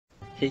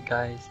Hey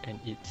guys, and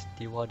it's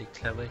Diwa the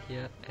Clever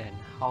here, and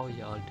how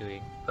y'all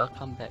doing?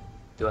 Welcome back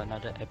to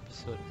another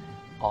episode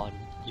on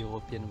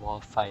European War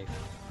 5.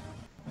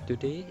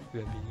 Today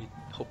we'll be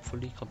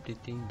hopefully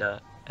completing the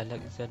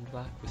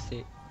Alexander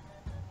Crusade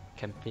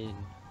Campaign.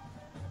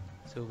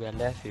 So we're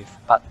left with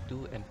part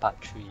 2 and part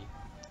 3.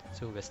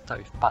 So we'll start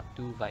with part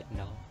 2 right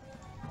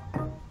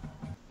now.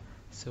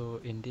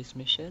 So in this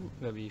mission,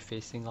 we'll be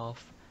facing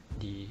off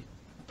the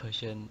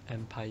Persian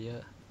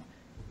Empire's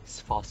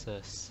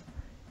forces.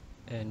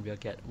 And we'll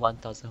get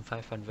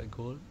 1500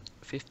 gold,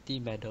 50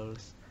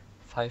 medals,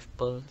 5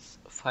 pearls,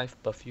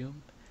 5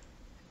 perfume,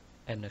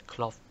 and a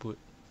cloth boot,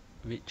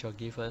 which will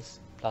give us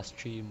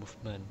 +3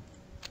 movement.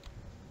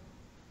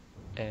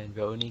 And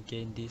we'll only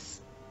gain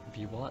these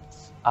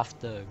rewards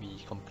after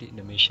we complete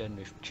the mission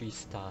with 3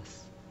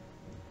 stars.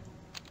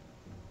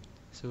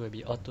 So we'll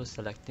be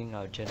auto-selecting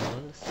our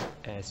generals,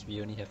 as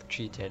we only have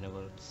 3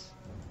 generals.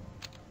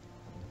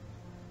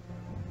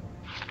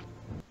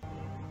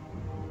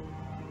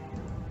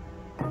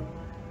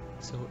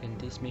 So in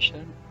this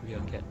mission,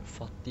 we'll get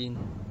 14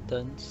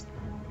 turns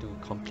to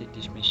complete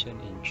this mission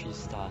in 3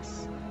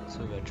 stars. So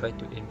we'll try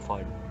to aim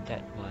for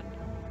that one.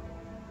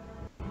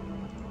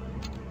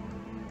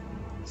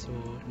 So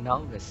now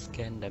we'll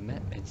scan the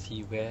map and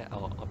see where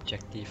our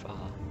objectives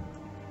are.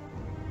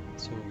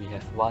 So we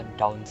have one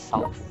down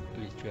south,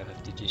 which we'll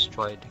have to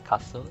destroy the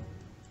castle.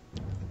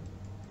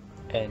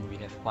 And we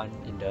have one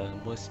in the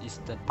most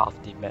eastern part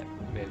of the map,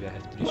 where we'll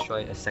have to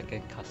destroy a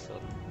second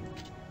castle.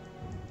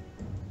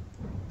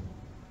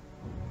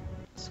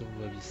 So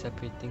we'll be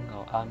separating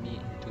our army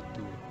into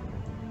 2.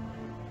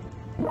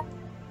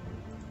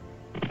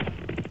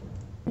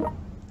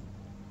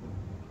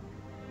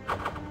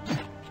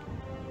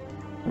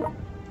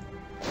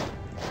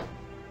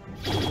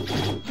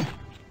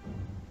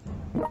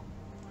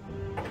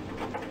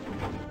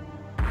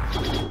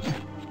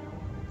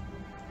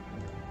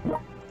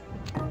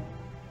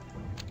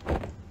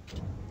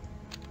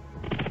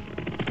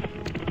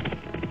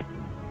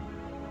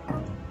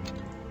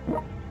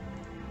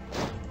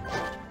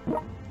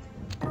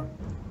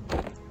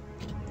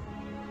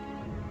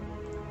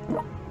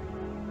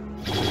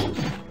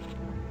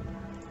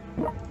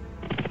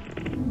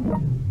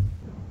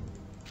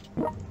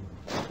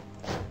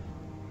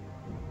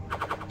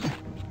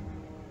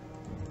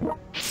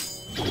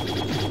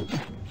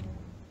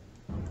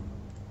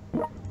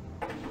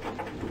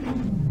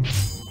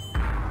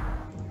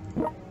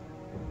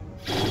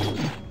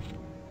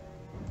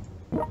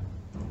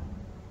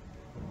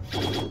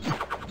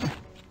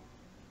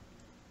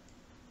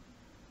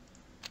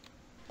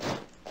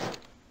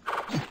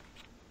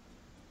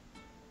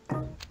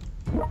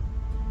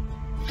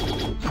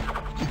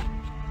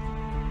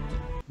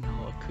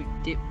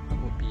 Tip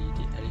would be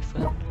the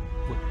elephant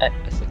would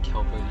act as a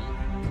cavalry,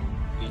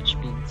 which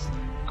means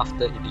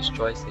after it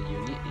destroys a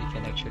unit, it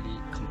can actually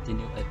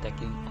continue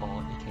attacking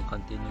or it can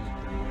continue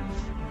to move.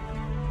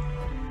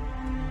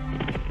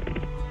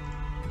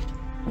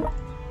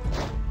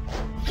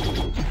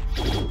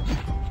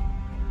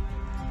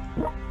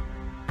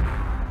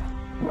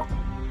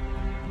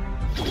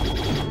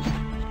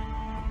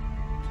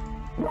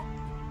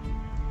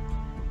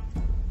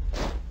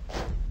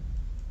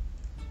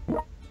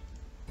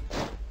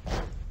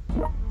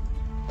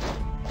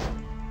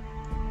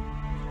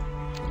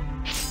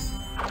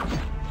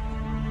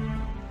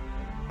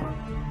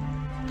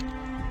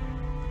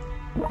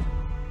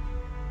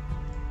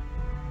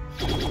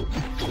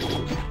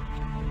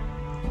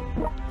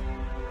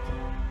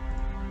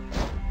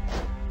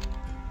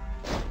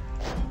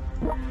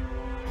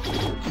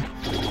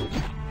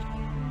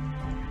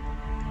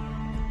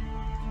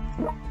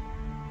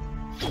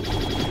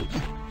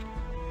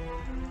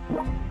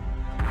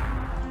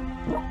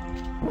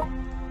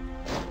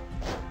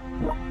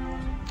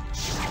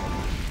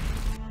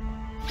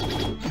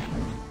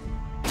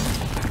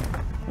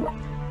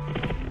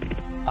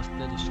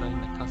 After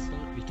destroying the castle,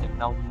 we can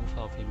now move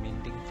our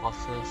remaining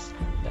forces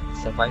that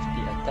survived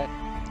the attack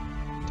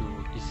to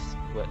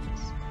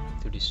eastwards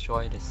to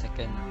destroy the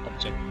second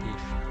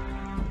objective.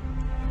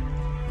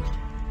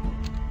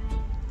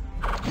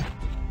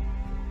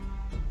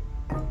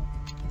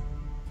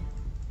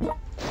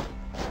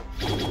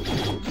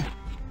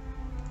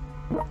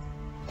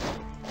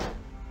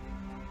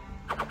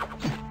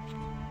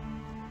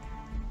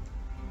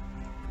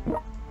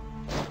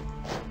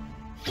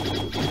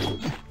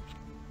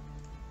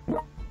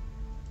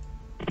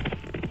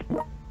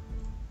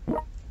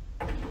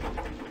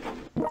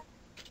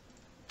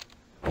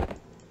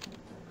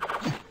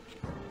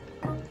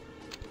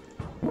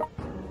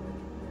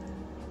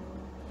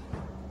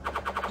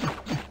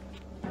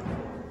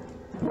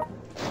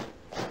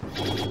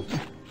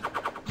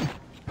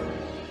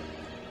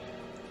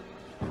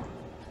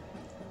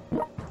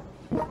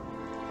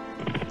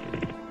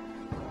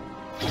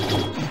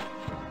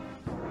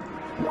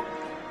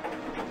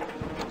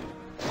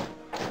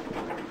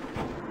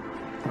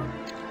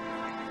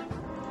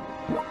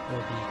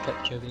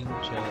 Capturing the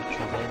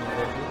Trevani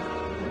building,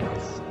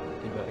 as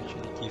it will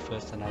actually give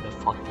us another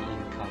 40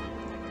 income.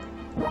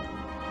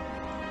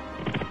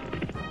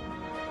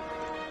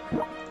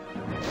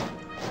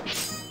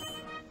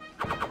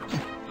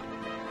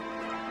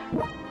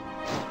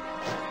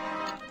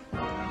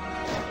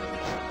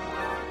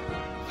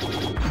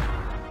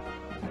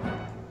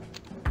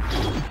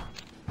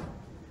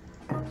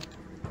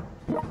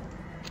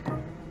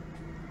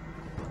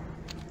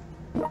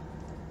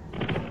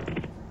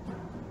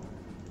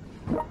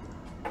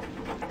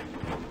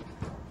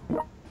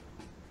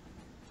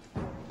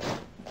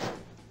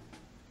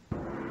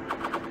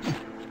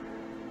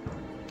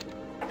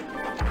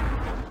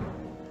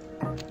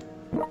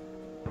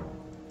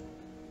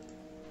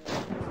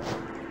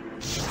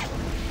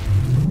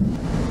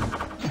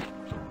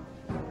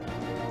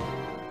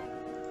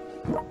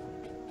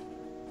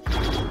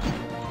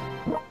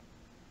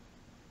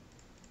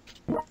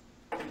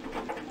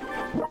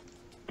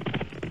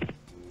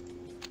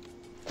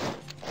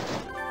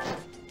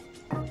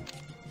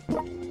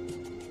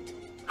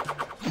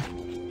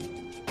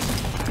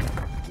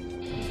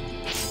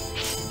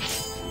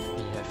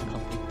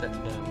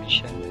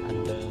 mission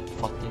under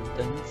 14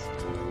 turns,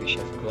 which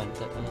have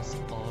granted us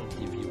all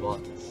the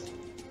rewards.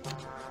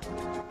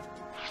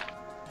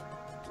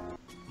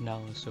 Now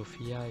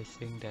Sophia is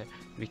saying that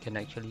we can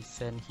actually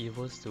send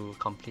heroes to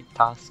complete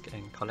tasks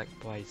and collect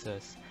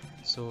prizes.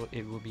 So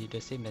it will be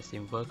the same as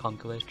in World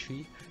Conqueror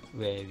 3,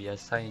 where we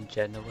assign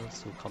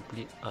generals to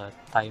complete a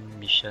time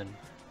mission,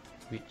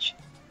 which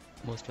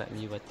most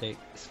likely will take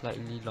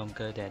slightly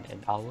longer than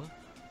an hour,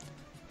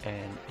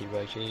 and it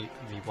will actually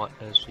reward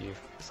us with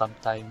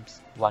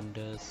sometimes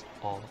wonders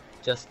or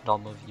just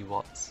normal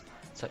rewards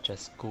such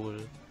as school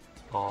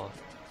or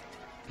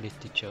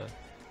literature.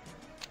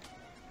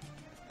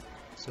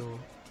 So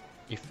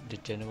if the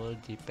general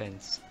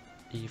depends,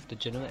 if the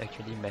general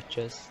actually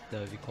matches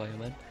the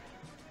requirement,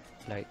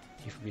 like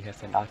if we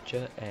have an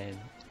archer and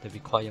the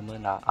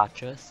requirement are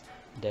archers,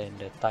 then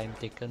the time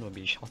taken will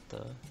be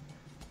shorter.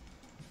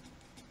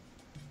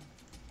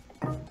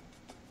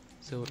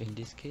 So in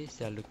this case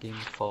they are looking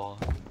for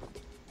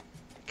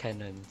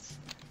cannons,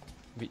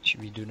 which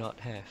we do not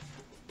have.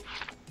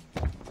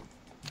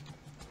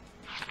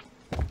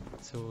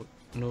 So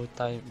no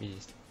time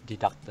is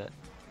deducted.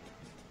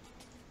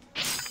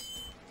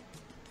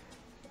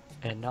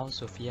 And now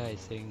Sophia is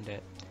saying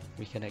that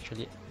we can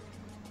actually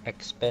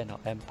expand our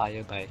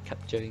empire by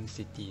capturing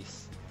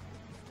cities.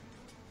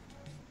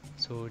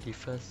 So the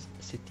first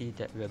city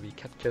that we'll be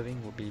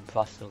capturing will be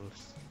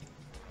Brussels.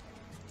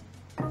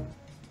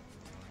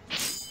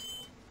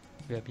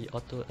 We'll be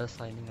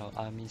auto-assigning our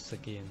armies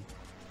again.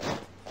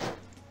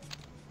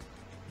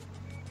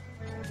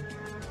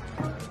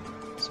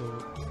 So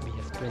we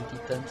have 20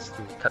 turns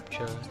to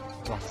capture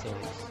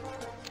Brussels.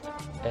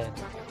 And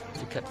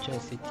to capture a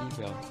city,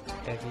 we'll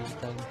every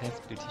time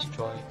have to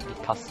destroy the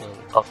castle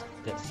of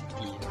that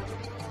city.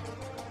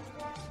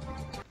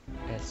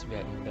 As we are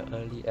in the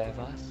early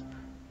eras,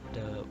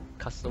 the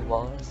castle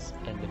walls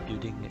and the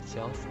building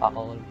itself are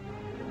all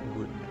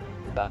wood,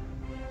 but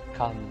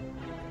come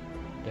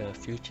the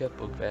future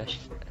progress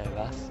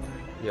eras,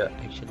 we'll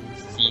actually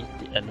see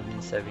the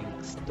enemies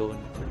having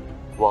stone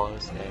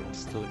walls and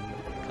stone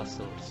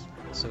castles,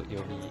 so it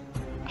will be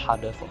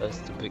harder for us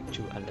to break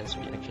through unless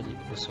we actually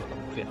also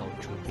upgrade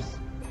our troops.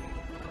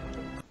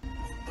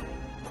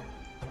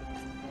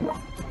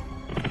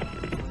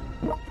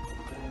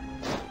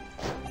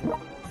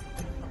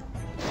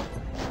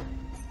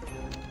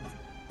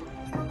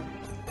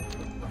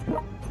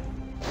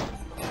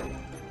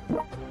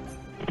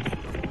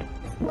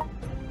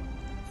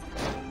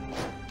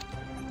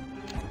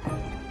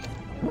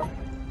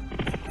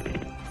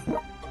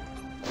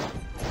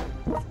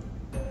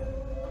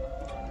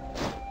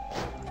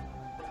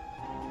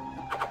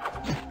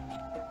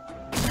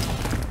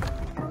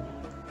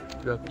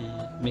 We'll be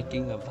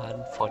making a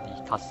run for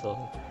the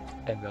castle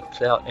and we'll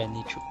clear out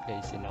any troop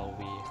place in our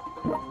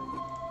way.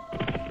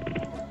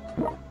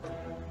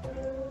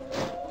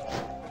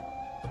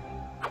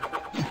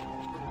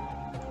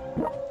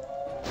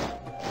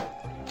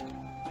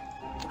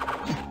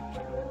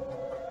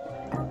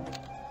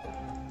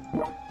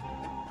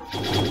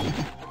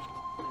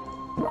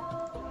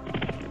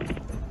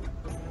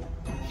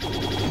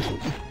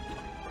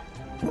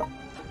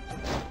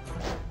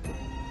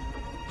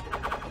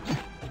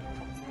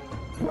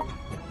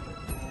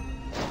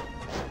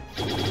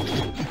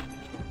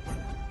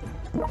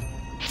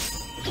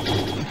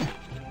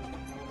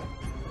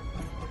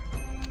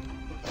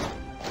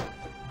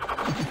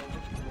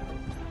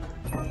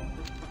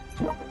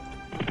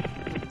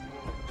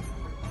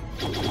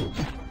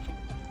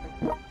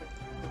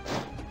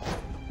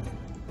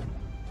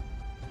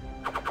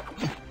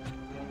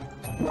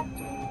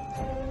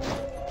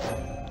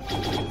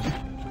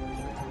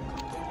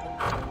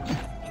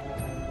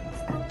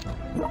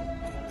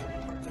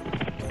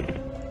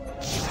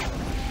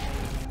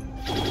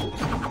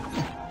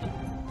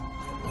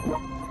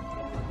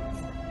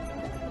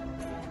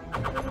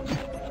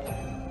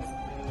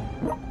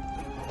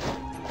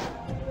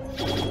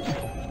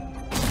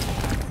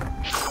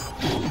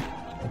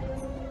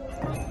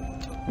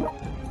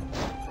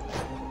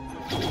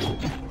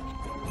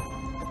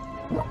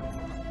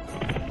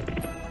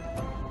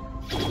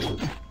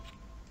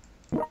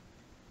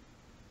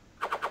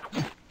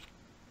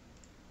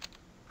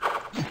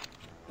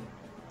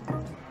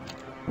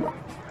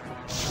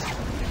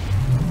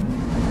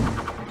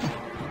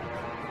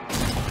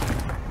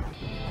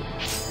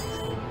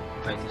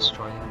 By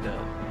destroying the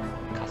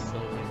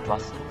castle in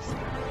Brussels,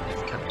 we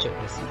have captured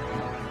the city.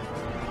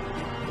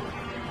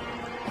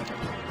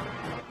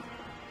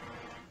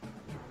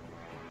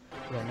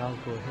 We'll now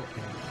go ahead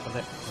and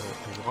collect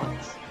the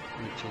rewards,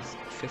 which is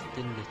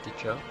 15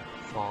 literature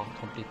for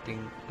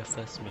completing the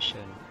first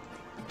mission.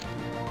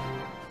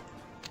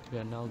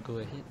 We'll now go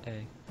ahead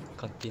and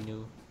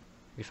continue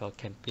with our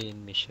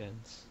campaign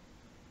missions.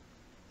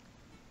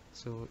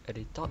 So at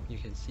the top you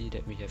can see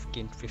that we have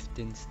gained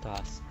 15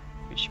 stars,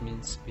 which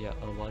means we are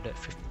awarded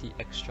 50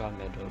 extra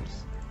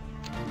medals.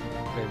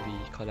 When we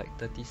collect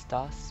 30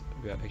 stars,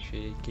 we will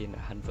actually gain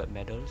 100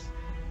 medals,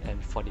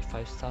 and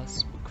 45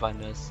 stars will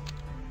grant us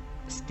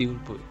steel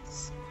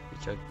boots,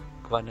 which will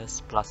grant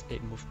us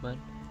 +8 movement,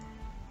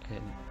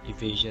 and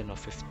evasion of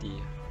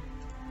 50.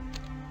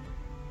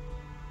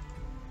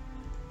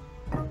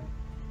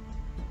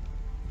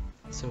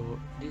 So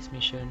this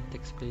mission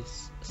takes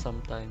place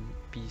sometime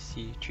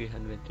BC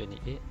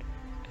 328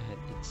 and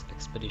it's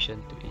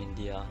expedition to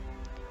India.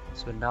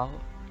 So now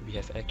we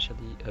have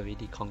actually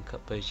already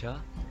conquered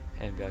Persia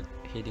and we are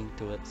heading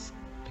towards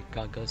the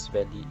Gagas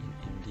Valley in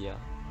India.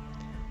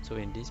 So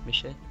in this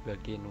mission we'll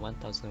gain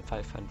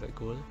 1500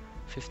 gold,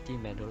 50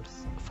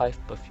 medals,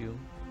 5 perfume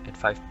and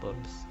 5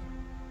 pearls.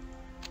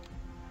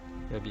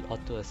 We'll be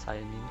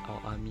auto-assigning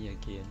our army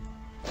again.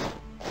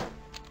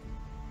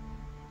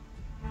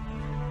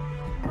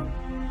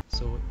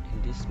 So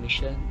in this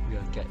mission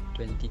we'll get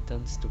 20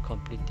 turns to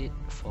complete it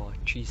for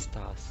 3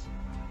 stars.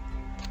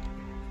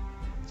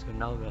 So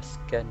now we'll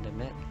scan the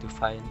map to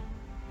find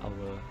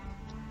our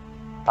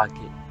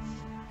targets.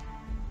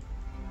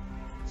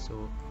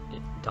 So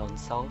down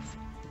south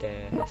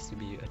there has to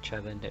be a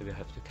tavern that we'll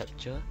have to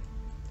capture,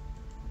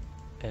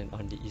 and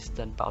on the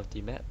eastern part of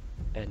the map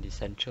and the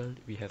central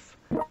we have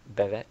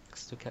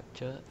barracks to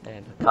capture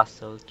and a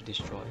castle to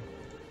destroy,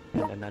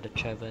 and another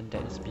tavern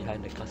that is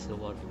behind the castle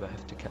wall we will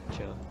have to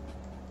capture.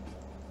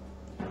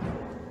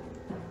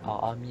 Our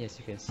army, as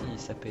you can see,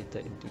 is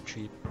separated into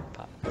 3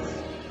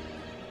 parts.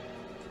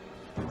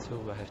 So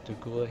we'll have to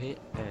go ahead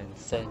and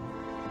send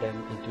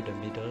them into the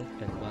middle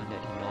and one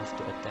at the north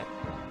to attack.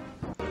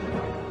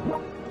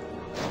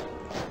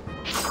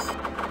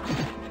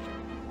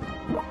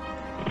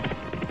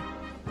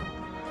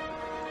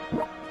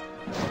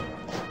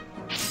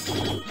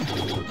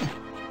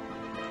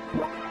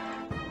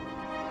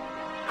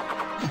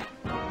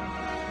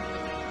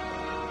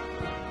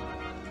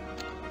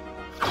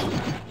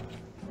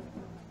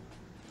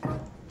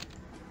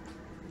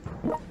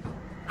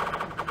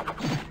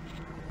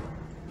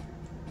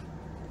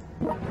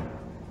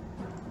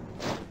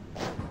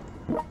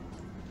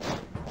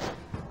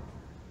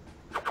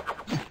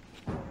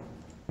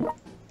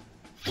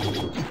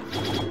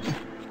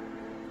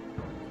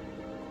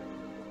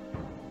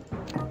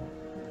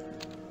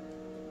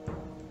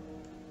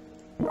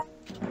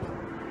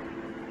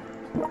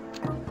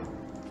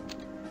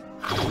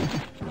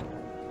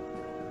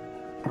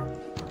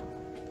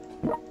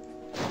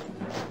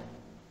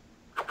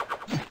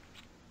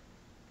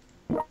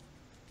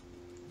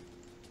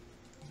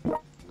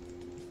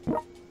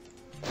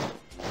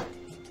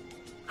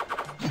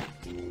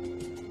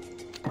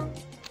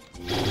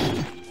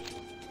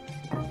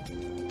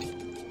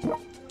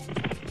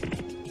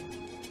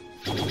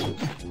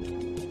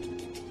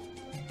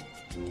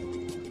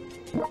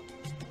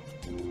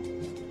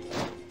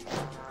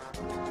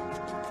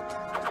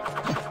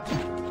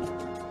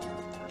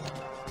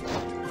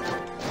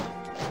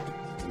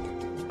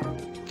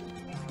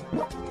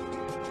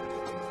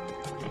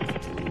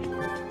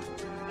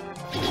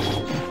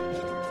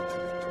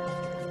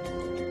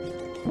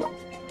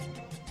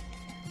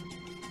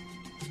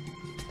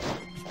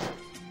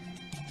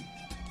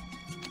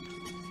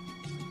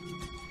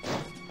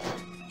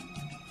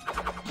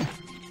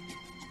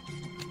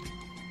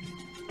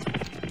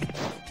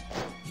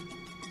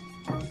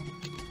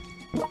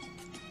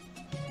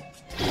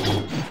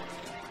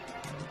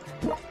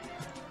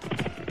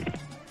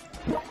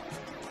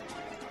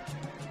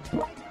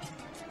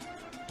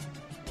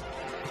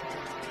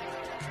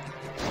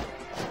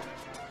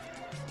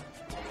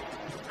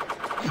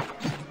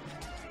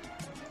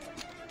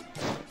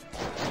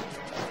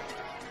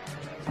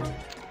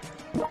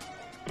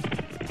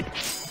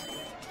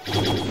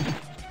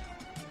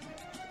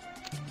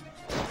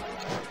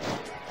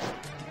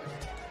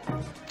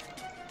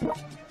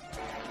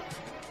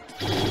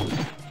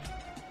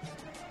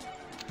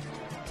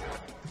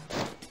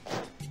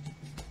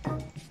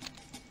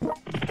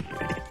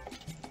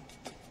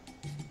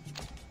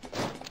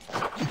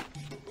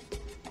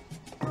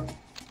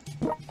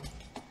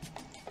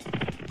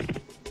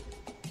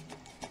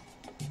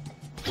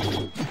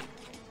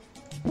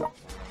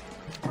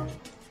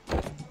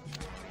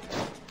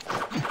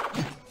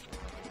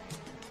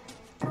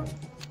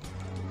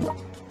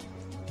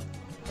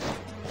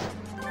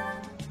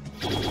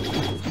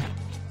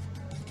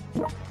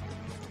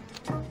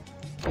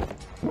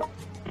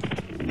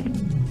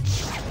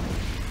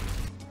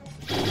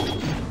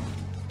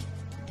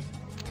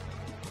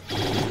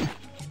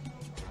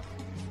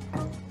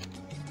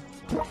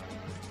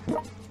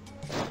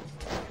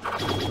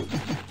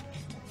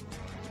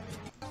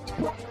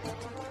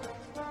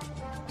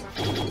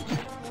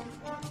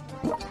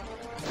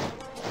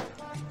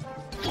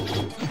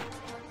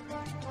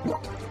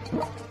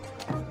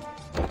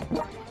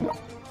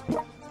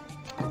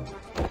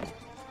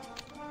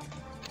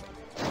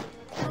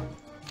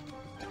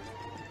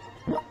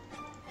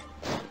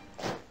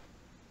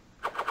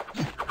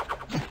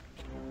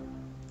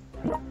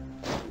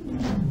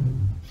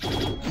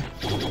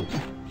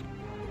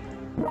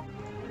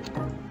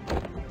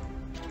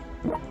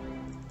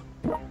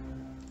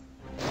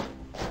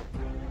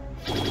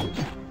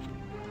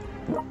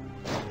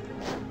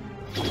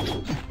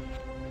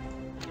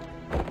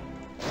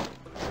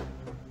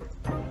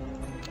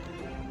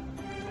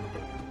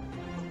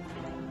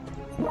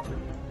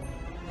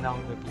 Now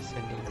we'll be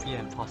sending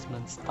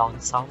reinforcements down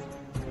south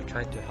to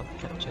try to help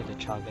capture the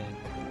Travan.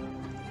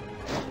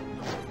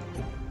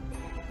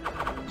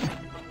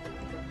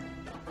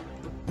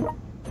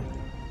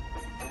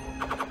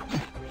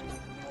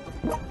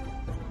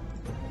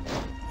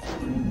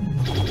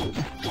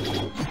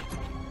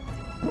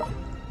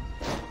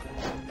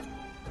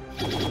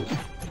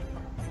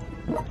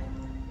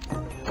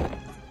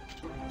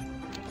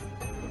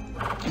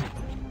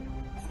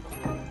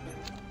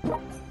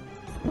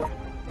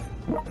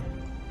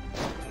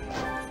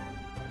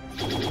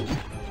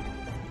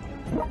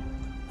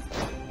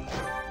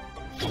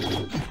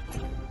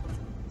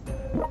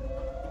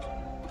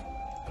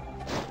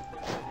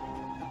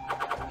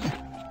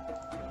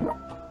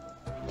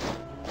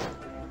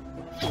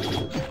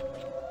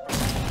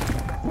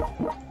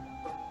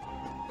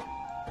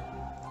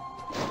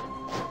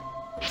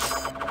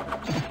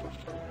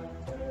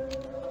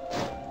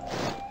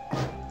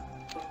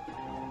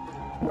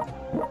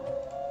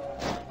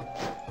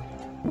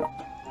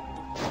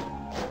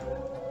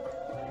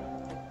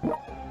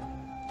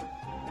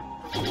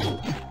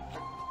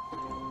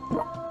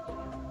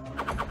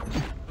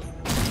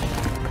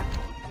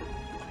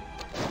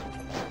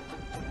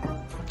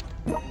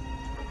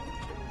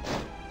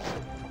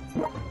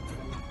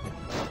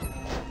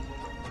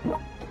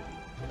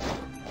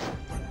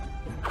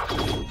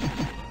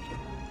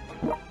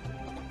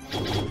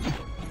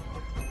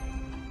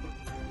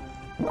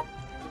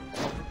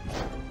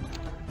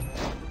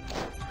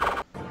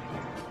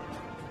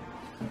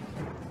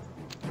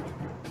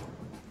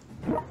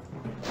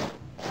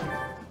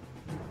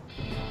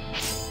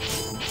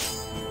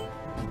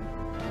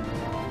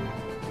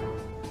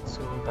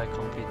 By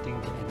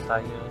completing the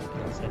entire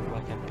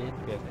Alexandra campaign,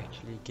 we have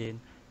actually gained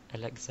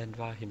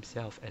Alexandra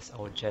himself as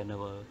our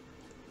general.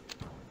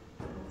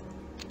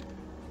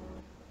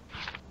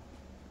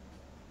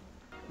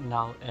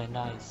 Now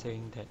Anna is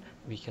saying that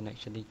we can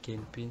actually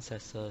gain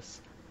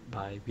princesses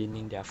by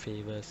winning their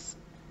favors,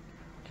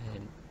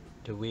 and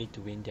the way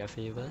to win their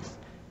favors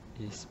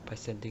is by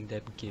sending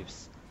them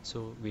gifts.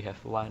 So we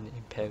have one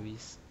in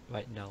Paris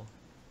right now.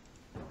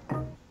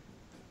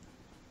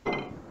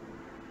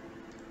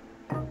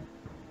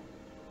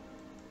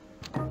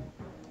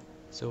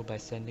 So by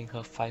sending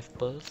her 5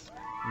 pearls,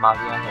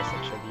 Maria has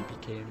actually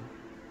become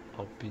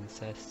our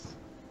princess.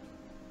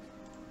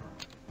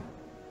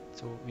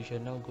 So we shall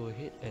now go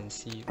ahead and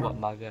see what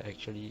Maria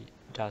actually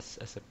does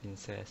as a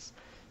princess.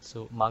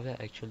 So Maria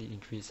actually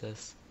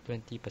increases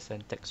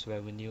 20% tax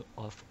revenue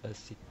of a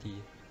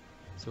city.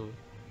 So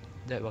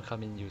that will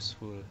come in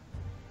useful.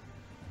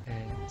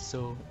 And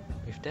so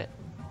with that,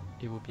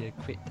 it will be a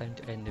great time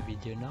to end the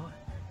video now.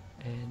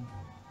 And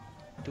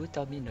do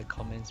tell me in the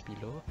comments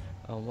below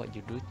what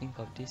you do think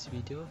of this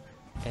video,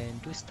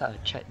 and do start a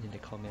chat in the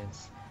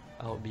comments.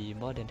 I'll be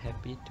more than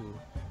happy to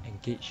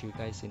engage you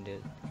guys in the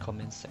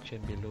comments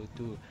section below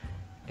too.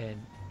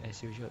 And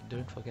as usual,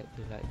 don't forget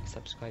to like,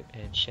 subscribe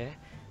and share,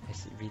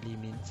 as it really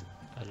means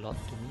a lot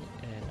to me,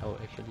 and I will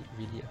actually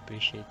really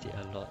appreciate it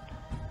a lot,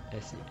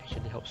 as it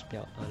actually helps me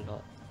out a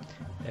lot.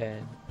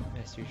 And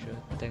as usual,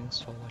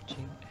 thanks for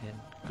watching and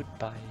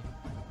goodbye.